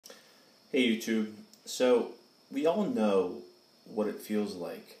Hey YouTube, so we all know what it feels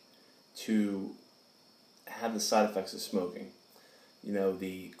like to have the side effects of smoking. You know,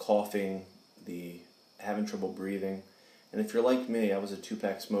 the coughing, the having trouble breathing. And if you're like me, I was a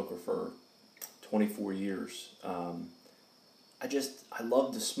two-pack smoker for 24 years. I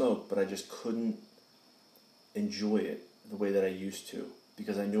loved to smoke, but I just couldn't enjoy it the way that I used to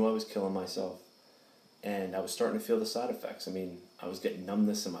because I knew I was killing myself. And I was starting to feel the side effects. I mean, I was getting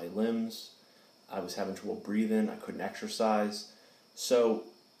numbness in my limbs. I was having trouble breathing. I couldn't exercise. So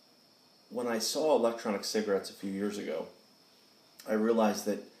when I saw electronic cigarettes a few years ago, I realized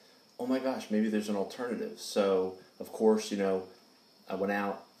that, oh my gosh, maybe there's an alternative. So, of course, I went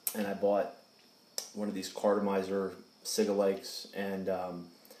out and I bought one of these cartomizer cigalikes, and,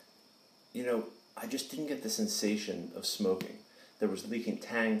 I just didn't get the sensation of smoking. There was leaking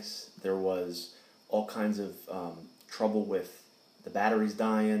tanks. There was all kinds of trouble with the batteries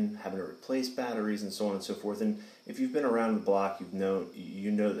dying, having to replace batteries, and so on and so forth. And if you've been around the block,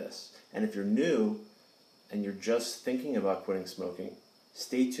 you know this. And if you're new and you're just thinking about quitting smoking,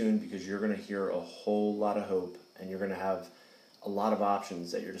 stay tuned because you're going to hear a whole lot of hope, and you're going to have a lot of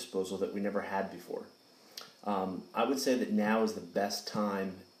options at your disposal that we never had before. I would say that now is the best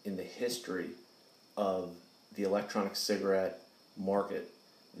time in the history of the electronic cigarette market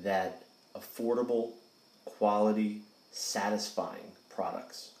that affordable, quality, satisfying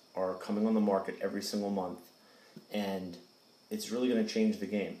products are coming on the market every single month, and it's really going to change the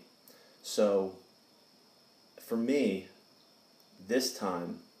game. So for me, this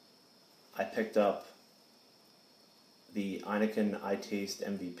time I picked up the Heineken iTaste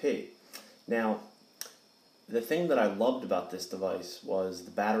MVP. Now, the thing that I loved about this device was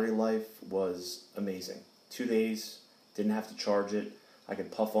the battery life was amazing. 2 days, didn't have to charge it. I could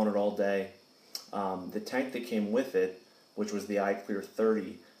puff on it all day. The tank that came with it, which was the iClear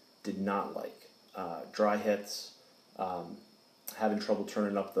 30, did not like. Dry hits, having trouble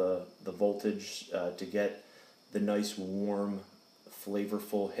turning up the voltage to get the nice, warm,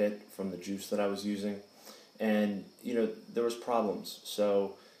 flavorful hit from the juice that I was using. And, there was problems.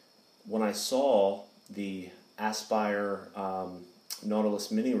 So when I saw the Aspire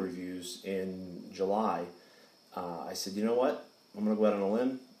Nautilus Mini reviews in July, I said, you know what? I'm going to go out on a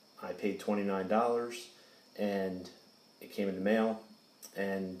limb. I paid $29, and it came in the mail,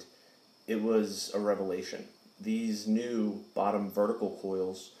 and it was a revelation. These new bottom vertical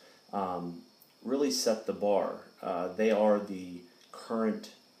coils really set the bar. They are the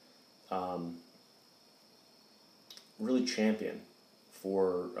current really champion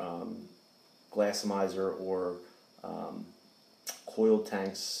for glassamizer or coiled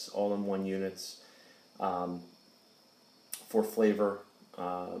tanks, all-in-one units, for flavor,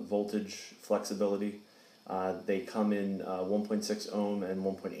 voltage flexibility. They come in 1.6 ohm and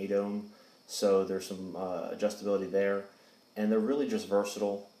 1.8 ohm, so there's some adjustability there, and they're really just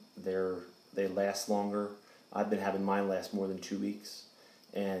versatile. They last longer. I've been having mine last more than 2 weeks,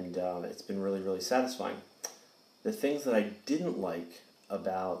 and it's been really, really satisfying. The things that I didn't like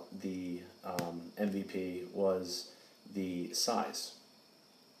about the MVP was the size.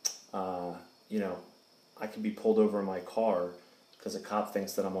 I could be pulled over in my car because a cop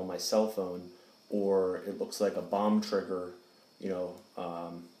thinks that I'm on my cell phone, or it looks like a bomb trigger.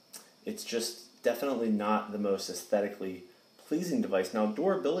 It's just definitely not the most aesthetically pleasing device. Now,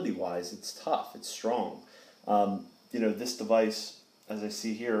 durability-wise, it's tough. It's strong. This device, as I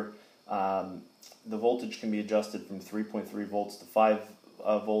see here, the voltage can be adjusted from 3.3 volts to 5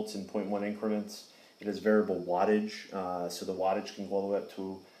 volts in 0.1 increments. It has variable wattage, so the wattage can go all the way up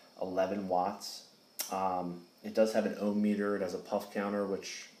to 11 watts. It does have an ohm meter. It has a puff counter,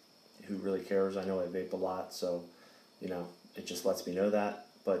 which, who really cares? I know I vape a lot, so, it just lets me know that.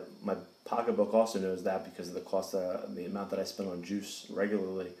 But my pocketbook also knows that because of the cost, the amount that I spend on juice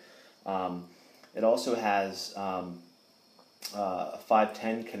regularly. It also has a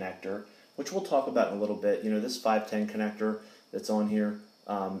 510 connector, which we'll talk about in a little bit. This 510 connector that's on here,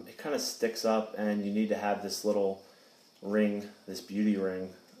 it kind of sticks up, and you need to have this little ring, this beauty ring,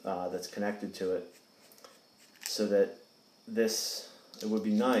 that's connected to it, so that it would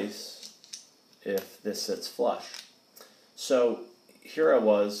be nice if this sits flush. So here I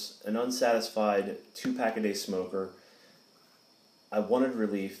was, an unsatisfied 2-pack-a-day smoker. I wanted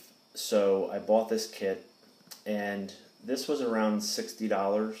relief, so I bought this kit, and this was around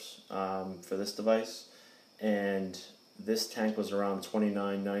 $60 for this device, and this tank was around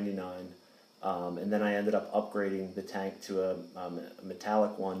 $29.99, and then I ended up upgrading the tank to a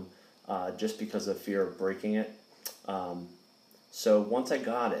metallic one just because of fear of breaking it. So once I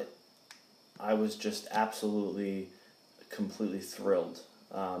got it, I was just absolutely, completely thrilled.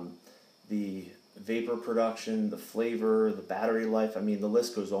 the vapor production, the flavor, the battery life. I mean, the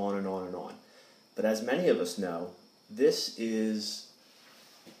list goes on and on and on. But as many of us know, this is,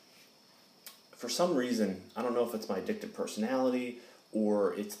 for some reason, I don't know if it's my addictive personality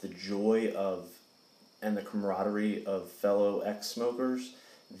or it's the joy of and the camaraderie of fellow ex-smokers,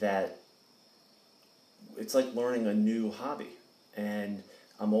 that it's like learning a new hobby. And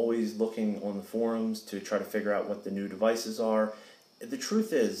I'm always looking on the forums to try to figure out what the new devices are. The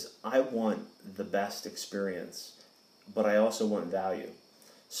truth is, I want the best experience, but I also want value.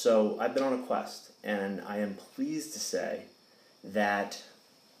 So I've been on a quest, and I am pleased to say that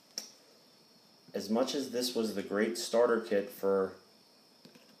as much as this was the great starter kit for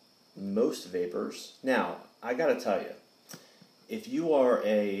most vapors, now, I gotta tell you, if you are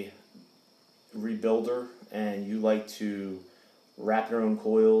a rebuilder and you like to wrap your own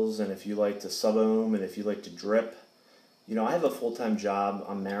coils, and if you like to sub-ohm, and if you like to drip, you know, I have a full-time job,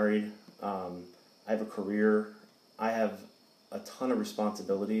 I'm married, I have a career, I have a ton of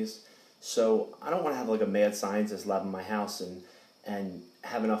responsibilities, so I don't want to have like a mad scientist lab in my house and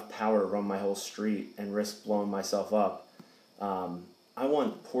have enough power to run my whole street and risk blowing myself up. I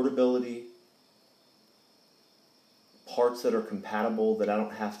want portability, parts that are compatible, that I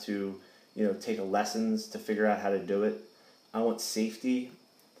don't have to, you know, take lessons to figure out how to do it. I want safety,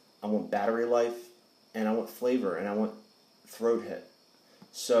 I want battery life, and I want flavor, and I want throat hit.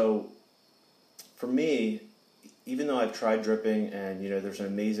 So for me, even though I've tried dripping, and you know, there's an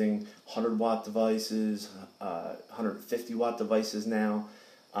amazing 100-watt devices, 150-watt devices now,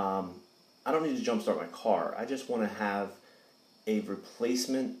 I don't need to jumpstart my car. I just want to have a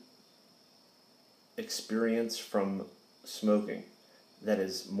replacement experience from smoking that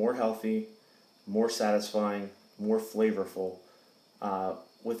is more healthy, more satisfying, more flavorful,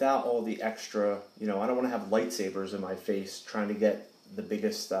 without all the extra, you know, I don't want to have lightsabers in my face trying to get the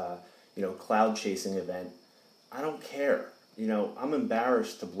biggest, you know, cloud chasing event. I don't care. You know, I'm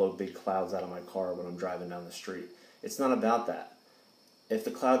embarrassed to blow big clouds out of my car when I'm driving down the street. It's not about that. If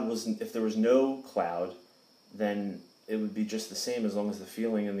there was no cloud, then it would be just the same, as long as the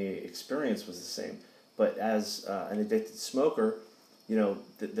feeling and the experience was the same. But as an addicted smoker, you know,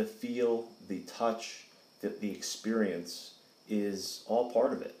 the feel, the touch, the experience is all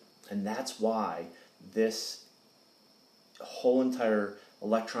part of it. And that's why this whole entire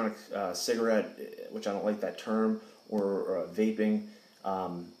electronic cigarette, which I don't like that term, or vaping,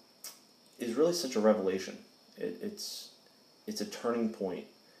 is really such a revelation. It's a turning point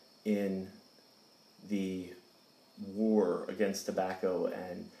in the war against tobacco,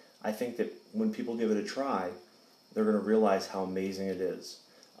 and I think that when people give it a try, they're going to realize how amazing it is.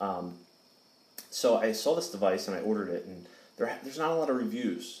 So I saw this device and I ordered it, and there's not a lot of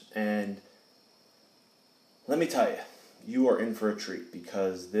reviews, and let me tell you, you are in for a treat,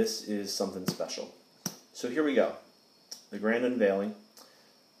 because this is something special. So here we go, the grand unveiling.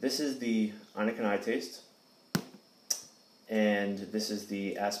 This is the Heineken iTaste, and this is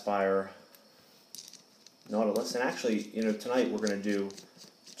the Aspire Nautilus. And actually, you know, tonight we're going to do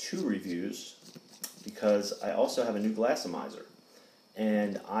 2 reviews, because I also have a new glassamizer.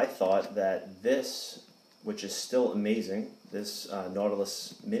 And I thought that this, which is still amazing, this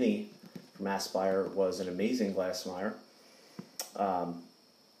Nautilus Mini from Aspire was an amazing glassamizer.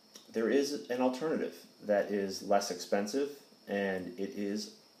 There is an alternative that is less expensive, and it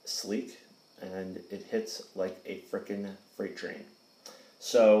is sleek, and it hits like a frickin' freight train.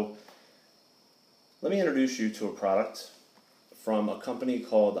 So let me introduce you to a product from a company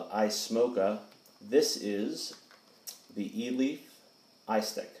called iSmoka. This is the Eleaf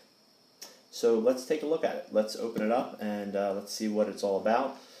iStick. So let's take a look at it. Let's open it up and let's see what it's all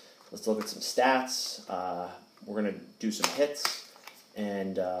about. Let's look at some stats. We're going to do some hits,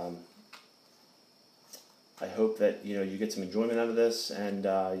 and I hope that you get some enjoyment out of this, and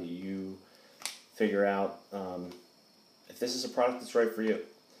you figure out if this is a product that's right for you.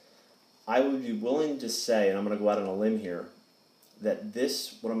 I would be willing to say, and I'm going to go out on a limb here, that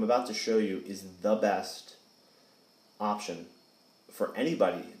this, what I'm about to show you, is the best option for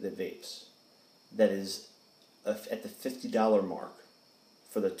anybody that vapes, that is at the $50 mark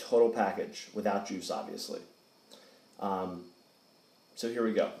for the total package, without juice, obviously. So here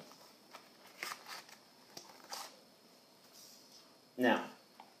we go. Now,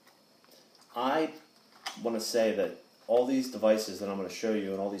 I want to say that all these devices that I'm going to show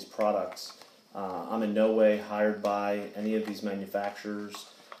you and all these products, I'm in no way hired by any of these manufacturers.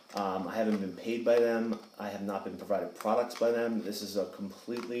 I haven't been paid by them. I have not been provided products by them. This is a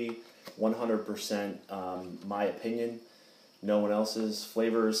completely 100% my opinion. No one else's.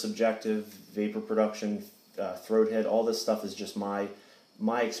 Flavor is subjective. Vapor production, throat hit, all this stuff is just my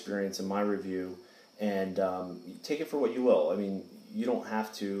my experience and my review, and take it for what you will. I mean, you don't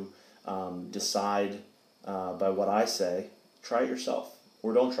have to decide by what I say. Try it yourself,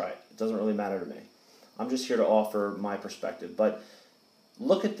 or don't try it. It doesn't really matter to me. I'm just here to offer my perspective. But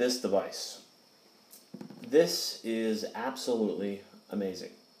look at this device. This is absolutely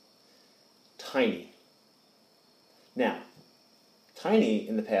amazing. Tiny. Now, tiny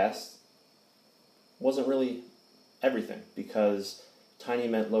in the past wasn't really everything, because tiny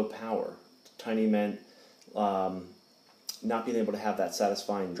meant low power. Tiny meant not being able to have that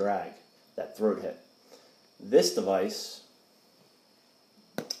satisfying drag, that throat hit. This device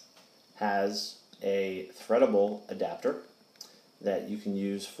has a threadable adapter that you can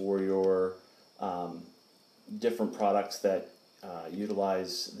use for your different products that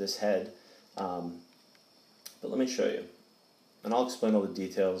utilize this head. But let me show you, and I'll explain all the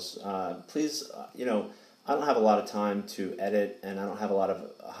details. Please, I don't have a lot of time to edit, and I don't have a lot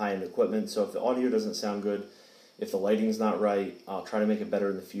of high-end equipment, so if the audio doesn't sound good, if the lighting's not right, I'll try to make it better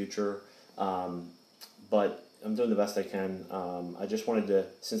in the future. But I'm doing the best I can. I just wanted to,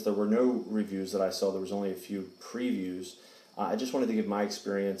 since there were no reviews that I saw, there was only a few previews, I just wanted to give my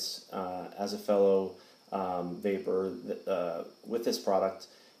experience as a fellow vapor with this product,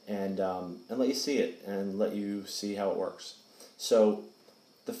 and let you see it, and let you see how it works. So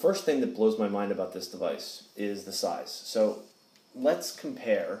the first thing that blows my mind about this device is the size. So let's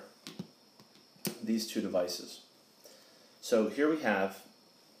compare these two devices. So here we have,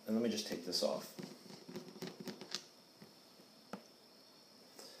 and let me just take this off.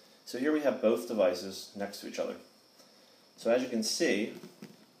 So here we have both devices next to each other. So as you can see,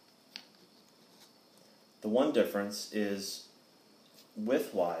 the one difference is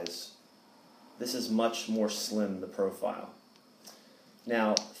width-wise, this is much more slim, the profile.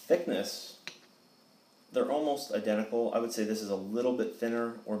 Now, thickness, they're almost identical. I would say this is a little bit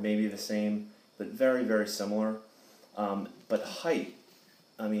thinner, or maybe the same, but very, very similar. But height,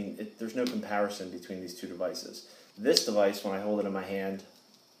 I mean, there's no comparison between these two devices. This device, when I hold it in my hand,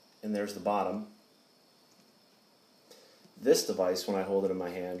 and there's the bottom. This device, when I hold it in my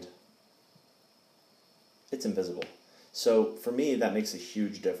hand, it's invisible. So for me, that makes a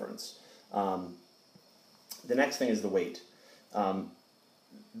huge difference. The next thing is the weight.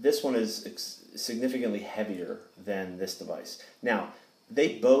 This one is significantly heavier than this device. Now,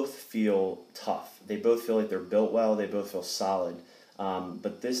 they both feel tough. They both feel like they're built well. They both feel solid.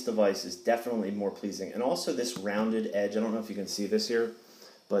 But this device is definitely more pleasing. And also this rounded edge, I don't know if you can see this here,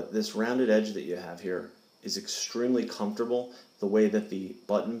 but this rounded edge that you have here is extremely comfortable. The way that the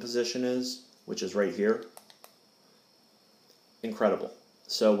button position is, which is right here, incredible.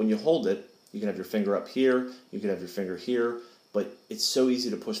 So when you hold it, you can have your finger up here, you can have your finger here, but it's so easy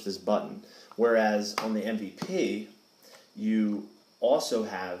to push this button. Whereas on the MVP, you also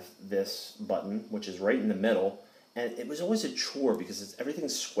have this button, which is right in the middle, and it was always a chore because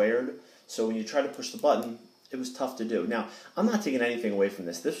everything's squared, so when you try to push the button, it was tough to do. Now, I'm not taking anything away from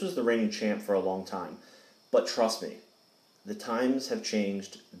this. This was the reigning champ for a long time, but trust me, the times have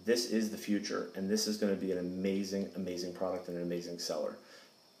changed. This is the future, and this is going to be an amazing, amazing product and an amazing seller.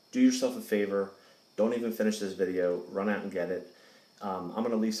 Do yourself a favor. Don't even finish this video. Run out and get it. I'm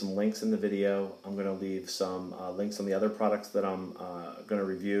going to leave some links in the video. I'm going to leave some links on the other products that I'm going to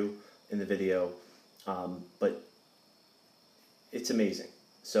review in the video. But it's amazing.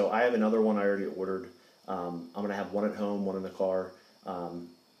 So I have another one I already ordered. I'm going to have one at home, one in the car.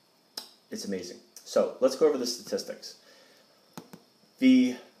 It's amazing. So let's go over the statistics.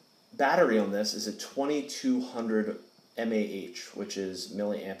 The battery on this is a 2200 mAh, which is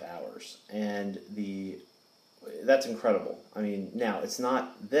milliamp hours, and that's incredible. I mean, now it's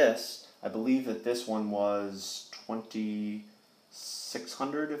not this. I believe that this one was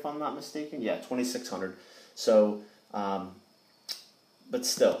 2600, if I'm not mistaken. Yeah, 2600. So, but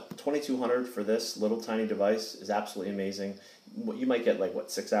still, 2200 for this little tiny device is absolutely amazing. You might get like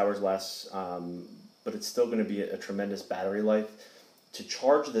 6 hours less, but it's still going to be a tremendous battery life. To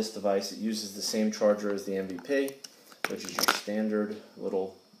charge this device, it uses the same charger as the MVP, which is your standard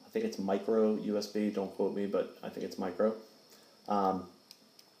little, I think it's micro USB, don't quote me, but I think it's micro. And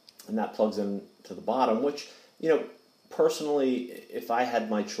that plugs in to the bottom, which, personally, if I had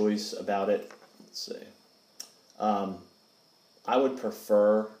my choice about it, let's see, I would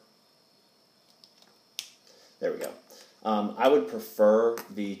prefer, there we go, I would prefer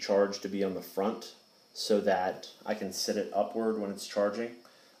the charge to be on the front so that I can sit it upward when it's charging.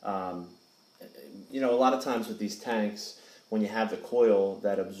 A lot of times with these tanks, when you have the coil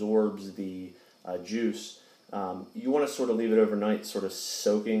that absorbs the juice, you want to sort of leave it overnight, sort of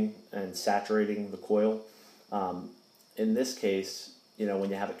soaking and saturating the coil. In this case, when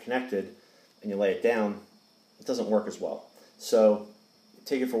you have it connected and you lay it down, it doesn't work as well. So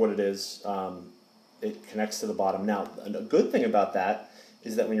take it for what it is. It connects to the bottom. Now, a good thing about that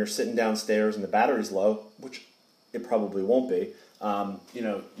is that when you're sitting downstairs and the battery's low, which it probably won't be,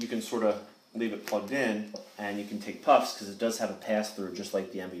 you can sort of leave it plugged in and you can take puffs because it does have a pass-through just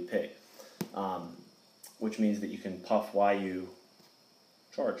like the MVP, which means that you can puff while you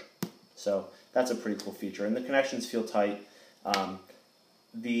charge. So that's a pretty cool feature. And the connections feel tight.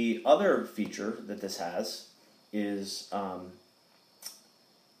 The other feature that this has is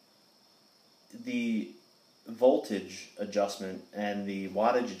the voltage adjustment and the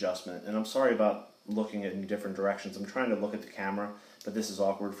wattage adjustment. And I'm sorry about looking in different directions. I'm trying to look at the camera, but this is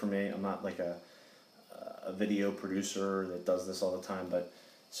awkward for me. I'm not like a video producer that does this all the time. But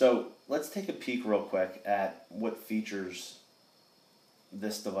so let's take a peek real quick at what features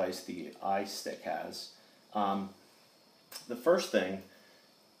this device, the iStick, has. The first thing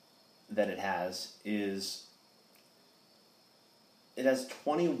that it has is it has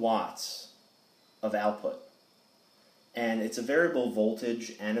 20 watts of output, and it's a variable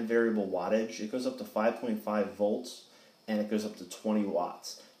voltage and a variable wattage. It goes up to 5.5 volts and it goes up to 20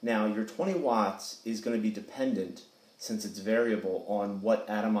 watts. Now your 20 watts is going to be dependent, since it's variable, on what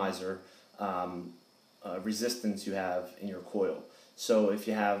atomizer resistance you have in your coil. So if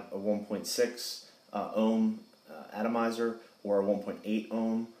you have a 1.6 ohm atomizer, or a 1.8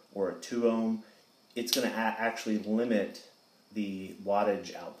 ohm, or a 2 ohm, it's going to actually limit the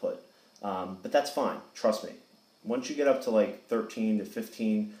wattage output. But that's fine, trust me. Once you get up to like 13 to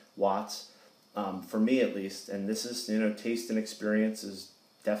 15 watts, for me at least, and this is, taste and experience is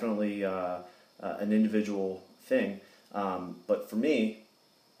definitely an individual thing, but for me,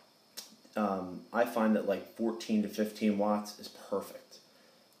 I find that like 14 to 15 watts is perfect.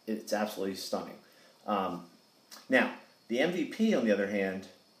 It's absolutely stunning. Now, the MVP, on the other hand,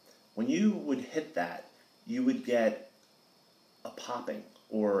 when you would hit that, you would get a popping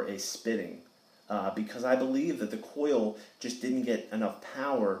or a spitting, because I believe that the coil just didn't get enough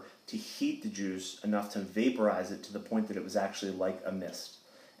power to heat the juice enough to vaporize it to the point that it was actually like a mist.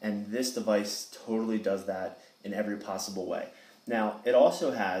 And this device totally does that in every possible way. Now, it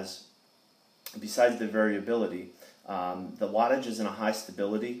also has, besides the variability, the wattage is in a high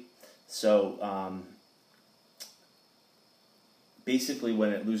stability. So basically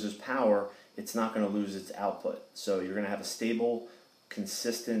when it loses power, it's not going to lose its output. So you're going to have a stable,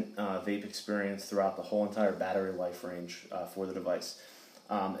 consistent vape experience throughout the whole entire battery life range for the device.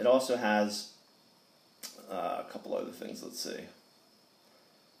 It also has a couple other things. Let's see.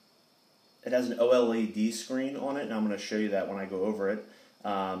 It has an OLED screen on it, and I'm going to show you that when I go over it.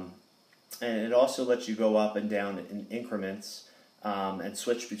 And it also lets you go up and down in increments and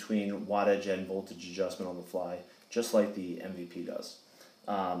switch between wattage and voltage adjustment on the fly, just like the MVP does.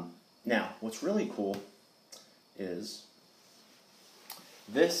 Now, what's really cool is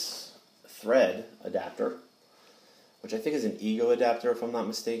this thread adapter, which I think is an ego adapter if I'm not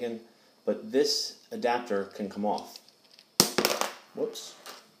mistaken, but this adapter can come off. Whoops.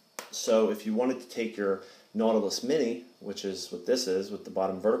 So if you wanted to take your Nautilus Mini, which is what this is with the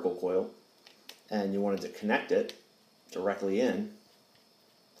bottom vertical coil, and you wanted to connect it directly in,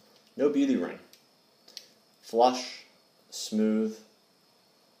 no beauty ring. Flush, smooth,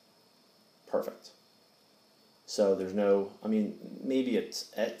 perfect. So there's no, maybe it's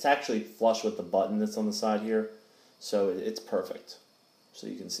actually flush with the button that's on the side here, so it's perfect. So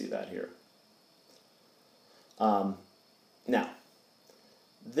you can see that here. Now,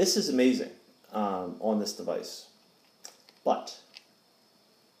 this is amazing on this device, but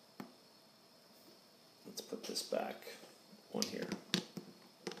let's put this back on here.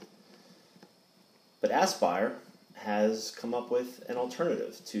 But Aspire has come up with an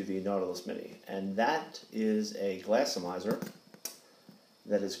alternative to the Nautilus Mini, and that is a glassamizer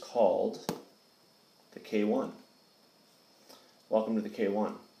that is called the K1. Welcome to the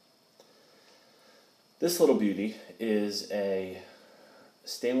K1. This little beauty is a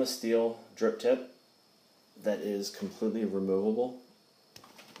stainless steel drip tip that is completely removable,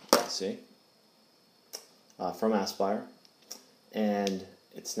 see, from Aspire, and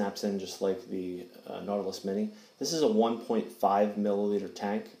it snaps in just like the Nautilus Mini. This is a 1.5 milliliter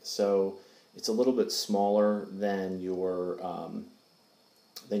tank, so it's a little bit smaller than your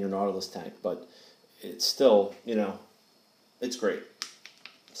Nautilus tank, but it's still, it's great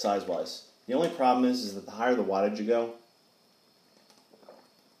size-wise. The only problem is that the higher the wattage you go,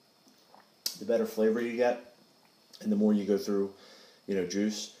 the better flavor you get, and the more you go through,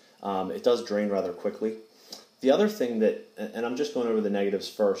 juice. It does drain rather quickly. The other thing that, and I'm just going over the negatives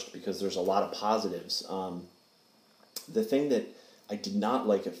first because there's a lot of positives. The thing that I did not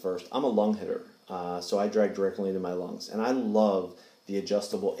like at first. I'm a lung hitter, so I drag directly into my lungs. And I love the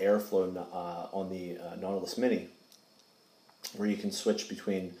adjustable airflow on the Nautilus Mini, where you can switch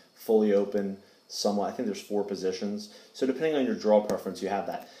between fully open, somewhat, I think there's 4 positions. So depending on your draw preference, you have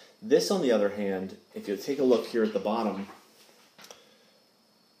that. This, on the other hand, if you take a look here at the bottom,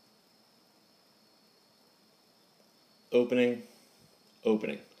 opening,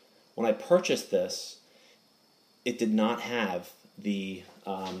 opening. When I purchased this, it did not have the,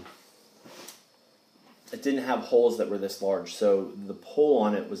 it didn't have holes that were this large, so the pull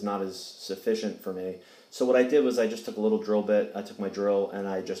on it was not as sufficient for me. So what I did was I just took a little drill bit, I took my drill, and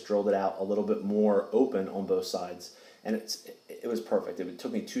I just drilled it out a little bit more open on both sides, and it was perfect. It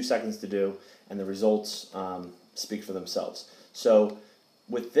took me 2 seconds to do, and the results speak for themselves. So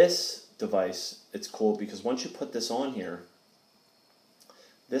with this device, it's cool because once you put this on here,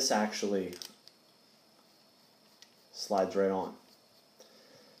 this actually slides right on.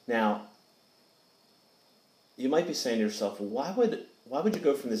 Now, you might be saying to yourself, well, why would you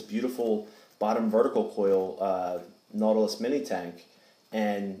go from this beautiful bottom vertical coil Nautilus Mini tank,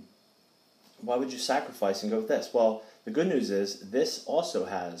 and why would you sacrifice and go with this? Well, the good news is this also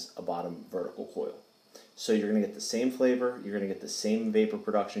has a bottom vertical coil. So you're going to get the same flavor, you're going to get the same vapor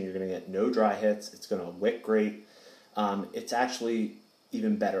production, you're going to get no dry hits, it's going to wick great. It's actually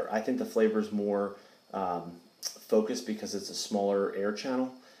even better. I think the flavor is more focused because it's a smaller air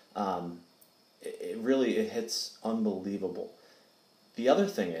channel. It hits unbelievable. The other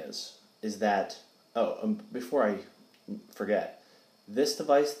thing is that, before I forget, this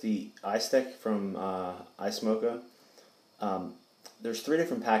device, the iStick from iSmoka, there's 3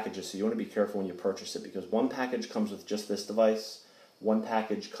 different packages, so you want to be careful when you purchase it, because one package comes with just this device, one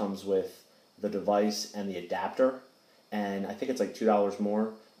package comes with the device and the adapter, and I think it's like $2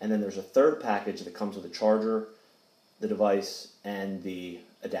 more, and then there's a third package that comes with a charger, the device, and the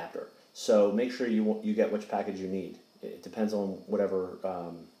adapter. So make sure you get which package you need. It depends on whatever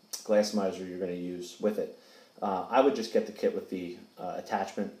glass miser you're going to use with it. I would just get the kit with the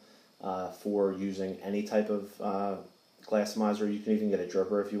attachment for using any type of glass miser. You can even get a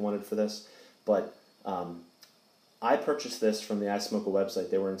dripper if you wanted for this. But I purchased this from the iSmoka website.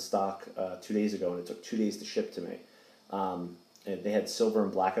 They were in stock 2 days ago, and it took 2 days to ship to me. And they had silver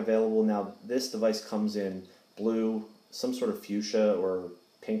and black available. Now, this device comes in blue, some sort of fuchsia or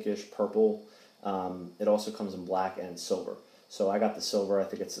pinkish purple. It also comes in black and silver. So I got the silver. I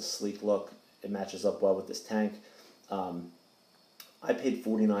think it's a sleek look. It matches up well with this tank. I paid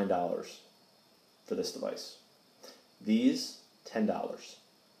 $49 for this device. These, $10.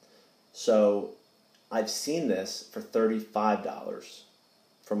 So I've seen this for $35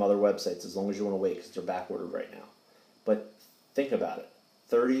 from other websites, as long as you want to wait, because they're back ordered right now. But think about it.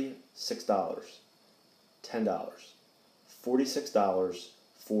 $36, $10, $46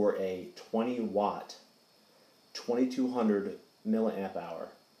 for a 20-watt, 2200 milliamp hour,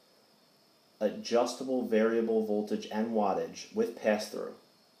 adjustable variable voltage and wattage with pass-through,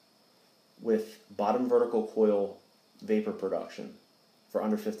 with bottom vertical coil vapor production for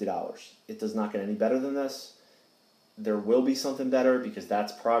under $50. It does not get any better than this. There will be something better because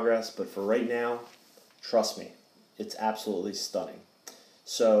that's progress, but for right now, trust me, it's absolutely stunning.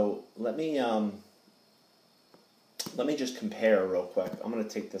 So let me just compare real quick. I'm going to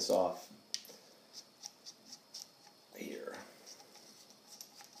take this off here.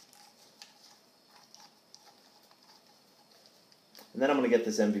 And then I'm going to get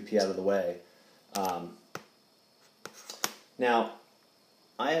this MVP out of the way. Now,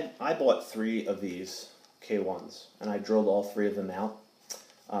 I bought 3 of these K1s, and I drilled all 3 of them out.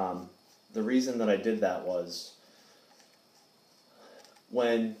 The reason that I did that was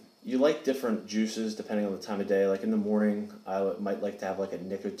when you like different juices depending on the time of day. Like in the morning, I might like to have like a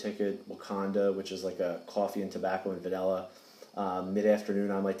Nicoticket Wakanda, which is like a coffee and tobacco and vanilla.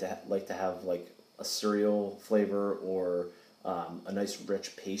 Mid-afternoon, I might like to have like a cereal flavor or a nice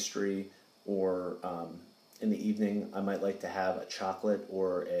rich pastry, or in the evening, I might like to have a chocolate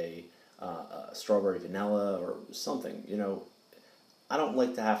or a strawberry vanilla or something. You know, I don't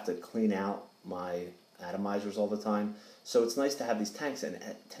like to have to clean out my atomizers all the time. So it's nice to have these tanks, and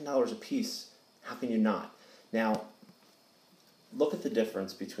at $10 a piece, how can you not? Now, look at the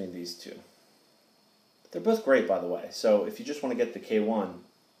difference between these two. They're both great, by the way. So if you just want to get the K1,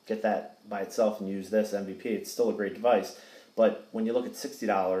 get that by itself and use this MVP. It's still a great device. But when you look at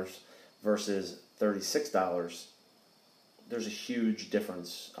 $60 versus $36, there's a huge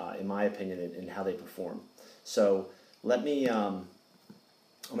difference, in my opinion, in how they perform. So let me, I'm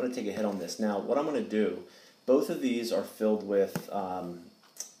going to take a hit on this. Now, what I'm going to do, both of these are filled with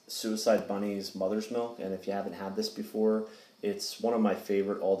Suicide Bunny's mother's milk, and if you haven't had this before, It's one of my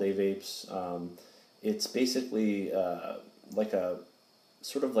favorite all-day vapes. It's basically like a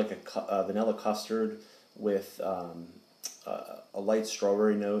sort of like a vanilla custard with a light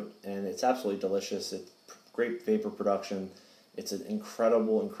strawberry note, and it's absolutely delicious. It's great vapor production. It's an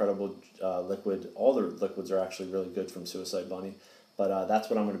incredible liquid. All the liquids are actually really good from Suicide Bunny, but that's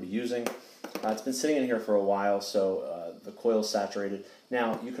what I'm going to be using. It's been sitting in here for a while, so the coil's saturated.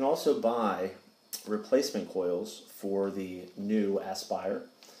 Now, you can also buy replacement coils for the new Aspire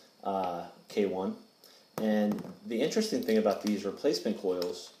K1, and the interesting thing about these replacement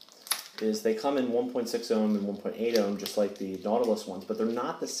coils is they come in 1.6 ohm and 1.8 ohm, just like the Nautilus ones, but they're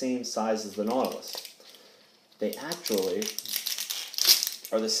not the same size as the Nautilus. They actually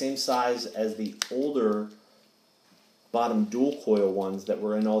are the same size as the older bottom dual coil ones that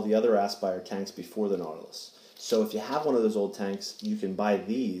were in all the other Aspire tanks before the Nautilus. So if you have one of those old tanks, you can buy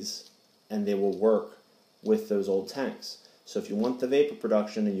these and they will work with those old tanks. So if you want the vapor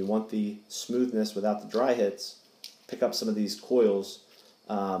production and you want the smoothness without the dry hits, pick up some of these coils,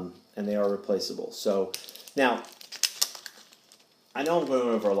 and they are replaceable. So now, I know I'm going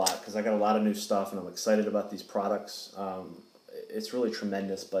over a lot because I got a lot of new stuff and I'm excited about these products. It's really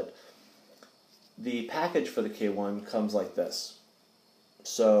tremendous, but the package for the K1 comes like this.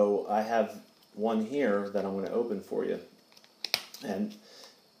 So I have one here that I'm going to open for you. And,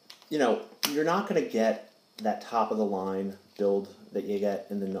 you know, you're not going to get that top of the line build that you get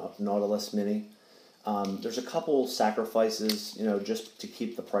in the Nautilus Mini. There's a couple sacrifices, you know, just to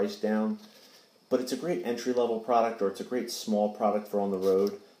keep the price down. But it's a great entry-level product, or it's a great small product for on the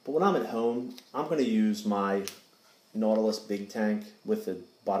road. But when I'm at home, I'm going to use my Nautilus big tank with the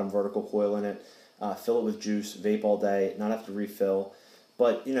bottom vertical coil in it, fill it with juice, vape all day, not have to refill.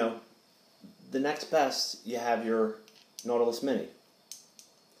 But, you know, the next best, you have your Nautilus Mini.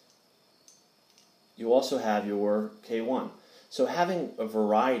 You also have your K1. So having a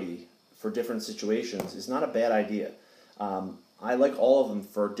variety for different situations is not a bad idea. I like all of them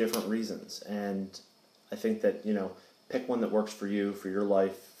for different reasons, and I think that, you know, pick one that works for you, for your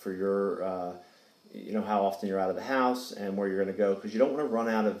life, for your, you know, how often you're out of the house and where you're going to go, because you don't want to run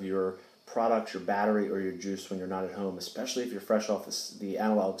out of your products, your battery, or your juice when you're not at home, especially if you're fresh off the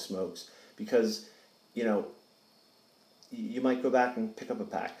analog smokes, because, you know, you might go back and pick up a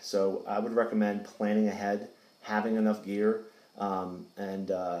pack. So I would recommend planning ahead, having enough gear,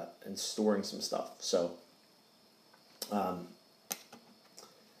 and storing some stuff. So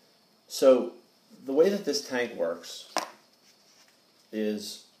the way that this tank works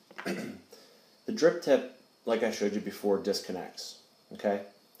is the drip tip, like I showed you before, disconnects. Okay,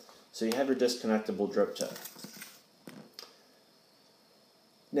 so you have your disconnectable drip tip.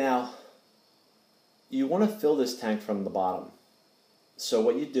 Now, you want to fill this tank from the bottom. So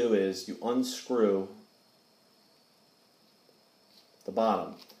what you do is you unscrew the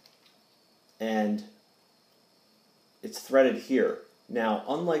bottom, and it's threaded here. Now,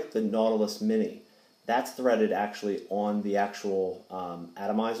 unlike the Nautilus Mini, that's threaded actually on the actual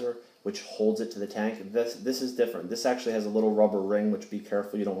atomizer, which holds it to the tank. This is different. This actually has a little rubber ring, which be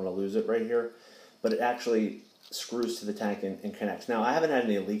careful, you don't want to lose it right here. But it actually screws to the tank and connects. Now, I haven't had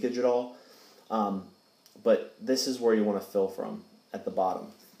any leakage at all, but this is where you want to fill from, at the bottom.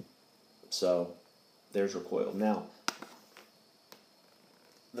 So there's your coil. Now,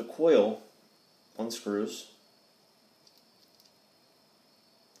 the coil unscrews,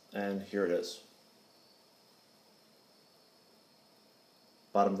 and here it is.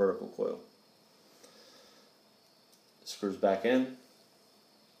 Bottom vertical coil. Screws back in.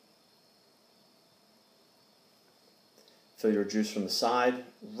 Fill your juice from the side,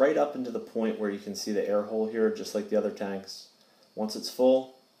 right up into the point where you can see the air hole here, just like the other tanks. Once it's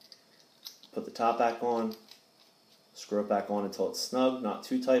full, put the top back on, screw it back on until it's snug, not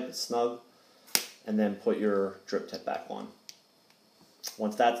too tight, but snug, and then put your drip tip back on.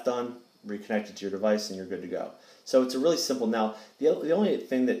 Once that's done, reconnect it to your device and you're good to go. So it's a really simple. Now, the only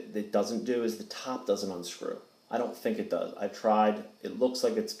thing that it doesn't do is the top doesn't unscrew. I don't think it does. I tried. It looks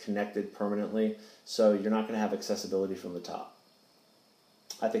like it's connected permanently, so you're not going to have accessibility from the top.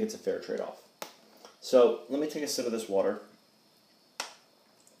 I think it's a fair trade-off. So let me take a sip of this water.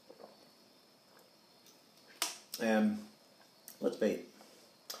 And let's vape.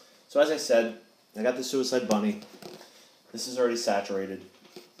 So as I said, I got the Suicide Bunny. This is already saturated.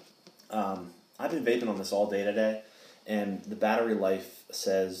 I've been vaping on this all day today, and the battery life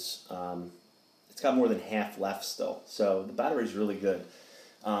says it's got more than half left still. So the battery's really good.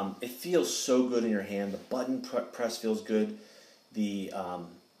 It feels so good in your hand. The button press feels good. The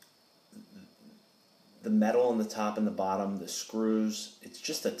metal on the top and the bottom, the screws, it's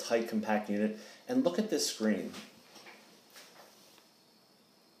just a tight, compact unit. And look at this screen.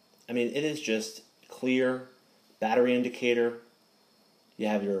 I mean, it is just clear. Battery indicator. You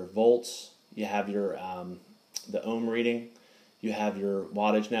have your volts. You have your the ohm reading. You have your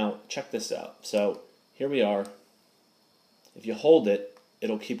wattage. Now, check this out. So here we are. If you hold it,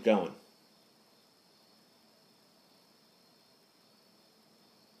 it'll keep going.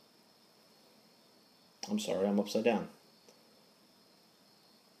 I'm sorry, I'm upside down.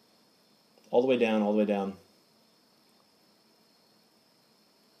 All the way down, all the way down.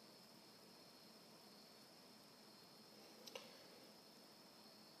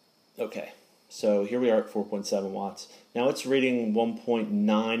 Okay, so here we are at 4.7 watts. Now it's reading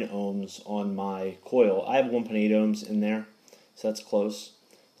 1.9 ohms on my coil. I have 1.8 ohms in there, so that's close.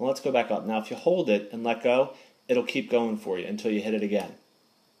 Now let's go back up. Now if you hold it and let go, it'll keep going for you until you hit it again.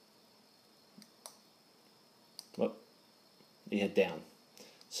 Whoop, you hit down.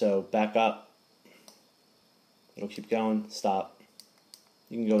 So back up, it'll keep going, stop.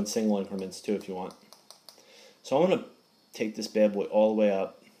 You can go in single increments too if you want. So I'm going to take this bad boy all the way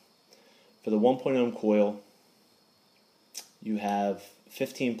up. For the 1.0 ohm coil, you have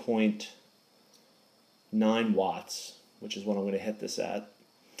 15.9 watts, which is what I'm going to hit this at.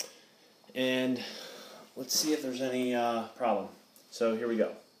 And let's see if there's any problem. So here we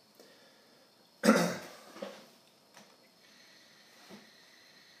go.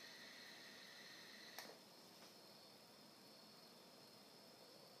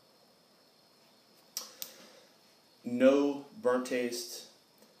 No burnt taste.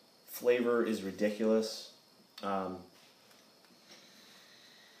 Flavor is ridiculous.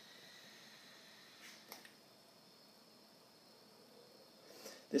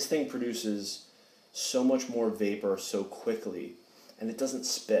 This thing produces so much more vapor so quickly, and it doesn't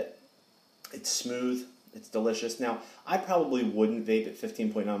spit. It's smooth. It's delicious. Now, I probably wouldn't vape at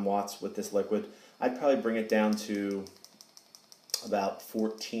 15.9 watts with this liquid. I'd probably bring it down to about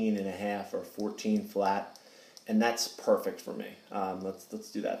 14.5 or 14 flat. And that's perfect for me.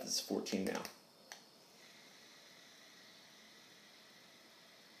 Let's do that. This is 14 now.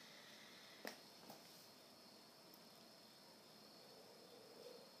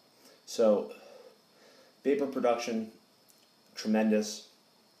 So, vapor production, tremendous.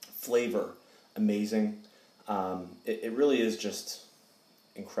 Flavor, amazing. It really is just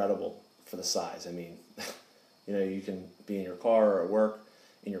incredible for the size. I mean, you know, you can be in your car or at work,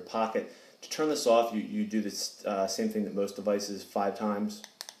 in your pocket. To turn this off, you do this same thing that most devices 5 times.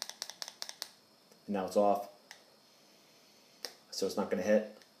 And now it's off. So it's not going to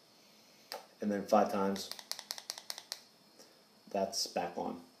hit. And then 5 times. That's back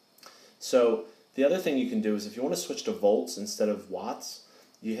on. So the other thing you can do is if you want to switch to volts instead of watts,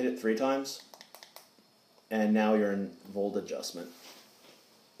 you hit it 3 times. And now you're in volt adjustment.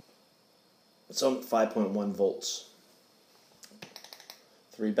 So I'm at 5.1 volts.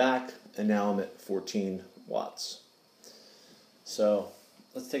 3 back, and now I'm at 14 watts. So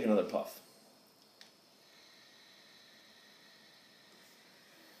let's take another puff.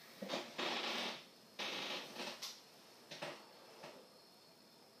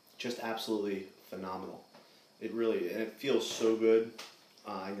 Just absolutely phenomenal. It really, and it feels so good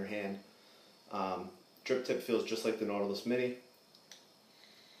in your hand. Drip tip feels just like the Nautilus Mini.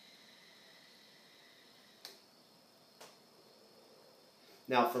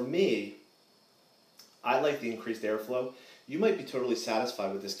 Now for me, I like the increased airflow. You might be totally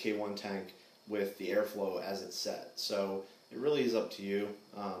satisfied with this K1 tank with the airflow as it's set. So it really is up to you.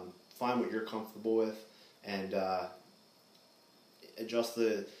 Find what you're comfortable with and adjust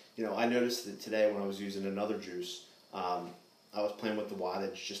the, you know, I noticed that today when I was using another juice, I was playing with the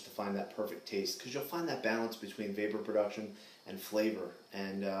wattage just to find that perfect taste, because you'll find that balance between vapor production and flavor,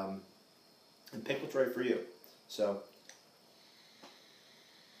 and pick what's right for you. So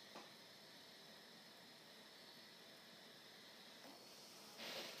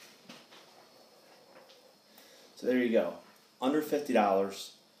there you go. Under $50,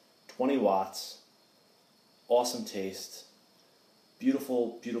 20 watts, awesome taste,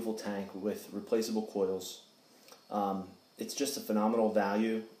 beautiful, beautiful tank with replaceable coils. It's just a phenomenal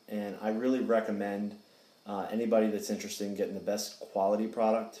value, and I really recommend anybody that's interested in getting the best quality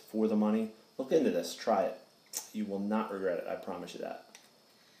product for the money, look into this, try it. You will not regret it, I promise you that.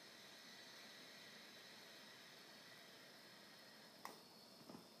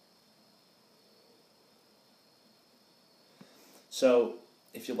 So,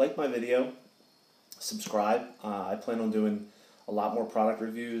 if you like my video, subscribe. I plan on doing a lot more product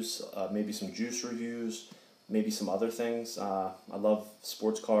reviews, maybe some juice reviews, maybe some other things. I love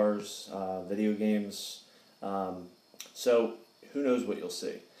sports cars, video games, so who knows what you'll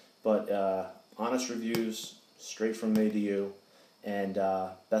see. But honest reviews, straight from me to you, And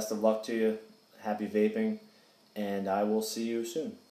best of luck to you. Happy vaping. And I will see you soon.